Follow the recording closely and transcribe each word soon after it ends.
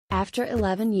After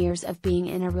 11 years of being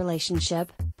in a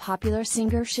relationship, popular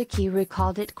singer Shakira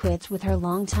called it quits with her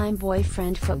longtime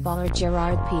boyfriend footballer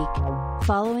Gerard Pique.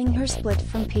 Following her split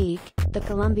from Pique, the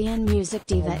Colombian music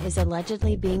diva is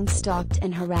allegedly being stalked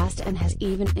and harassed and has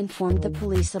even informed the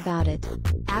police about it.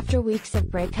 After weeks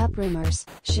of breakup rumors,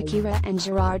 Shakira and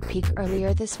Gerard Pique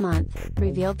earlier this month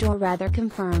revealed, or rather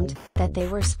confirmed, that they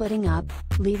were splitting up,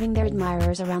 leaving their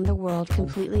admirers around the world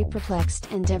completely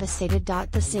perplexed and devastated.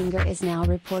 The singer is now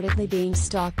reportedly being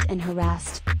stalked and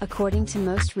harassed, according to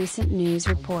most recent news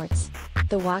reports.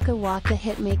 The Waka Waka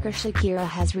hitmaker Shakira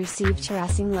has received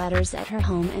harassing letters at her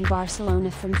home in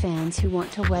Barcelona from fans who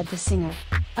want to wed the singer.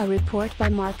 A report by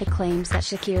Marca claims that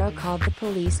Shakira called the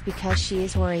police because she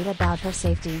is worried about her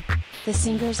safety. The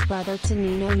singer's brother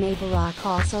Tanino Mabarak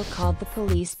also called the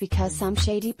police because some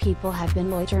shady people have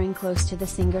been loitering close to the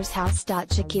singer's house.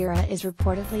 Shakira is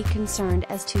reportedly concerned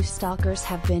as two stalkers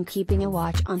have been keeping a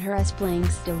watch on her as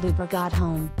Blanks de Llobregat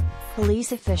home.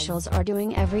 Police officials are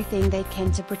doing everything they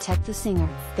can to protect the singer.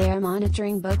 They are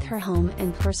monitoring both her home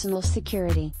and personal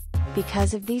security.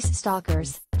 Because of these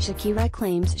stalkers, Shakira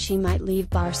claims she might leave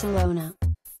Barcelona.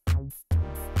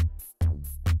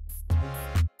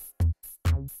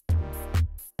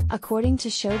 According to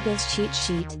Showbiz Cheat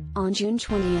Sheet, on June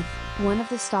 20th, one of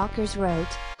the stalkers wrote,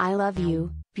 "I love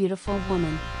you, beautiful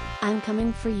woman. I'm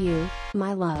coming for you,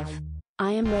 my love.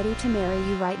 I am ready to marry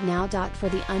you right now." For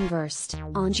the Unversed,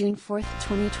 on June 4th,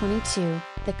 2022,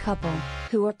 the couple,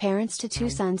 who are parents to two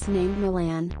sons named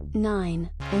Milan, 9,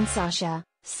 and Sasha,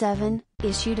 7,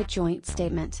 issued a joint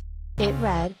statement. It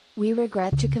read, "We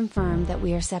regret to confirm that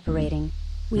we are separating.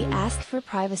 We ask for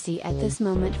privacy at this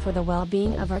moment for the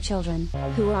well-being of our children,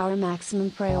 who are our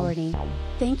maximum priority.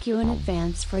 Thank you in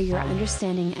advance for your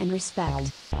understanding and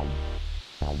respect."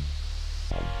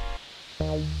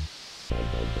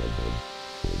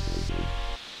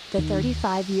 The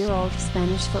 35-year-old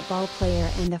Spanish football player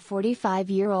and the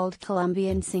 45-year-old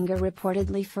Colombian singer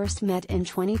reportedly first met in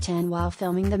 2010 while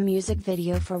filming the music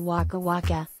video for Waka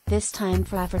Waka, This Time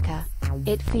for Africa.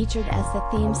 It featured as the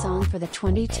theme song for the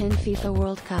 2010 FIFA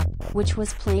World Cup, which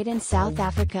was played in South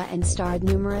Africa and starred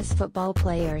numerous football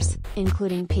players,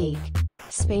 including Pique.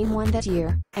 Spain won that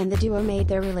year, and the duo made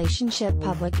their relationship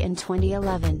public in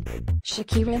 2011.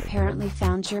 Shakira apparently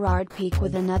found Gerard Pique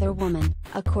with another woman,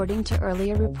 according to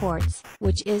earlier reports,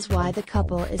 which is why the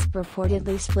couple is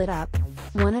purportedly split up.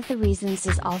 One of the reasons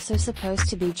is also supposed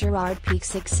to be Gerard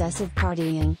Pique's excessive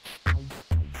partying.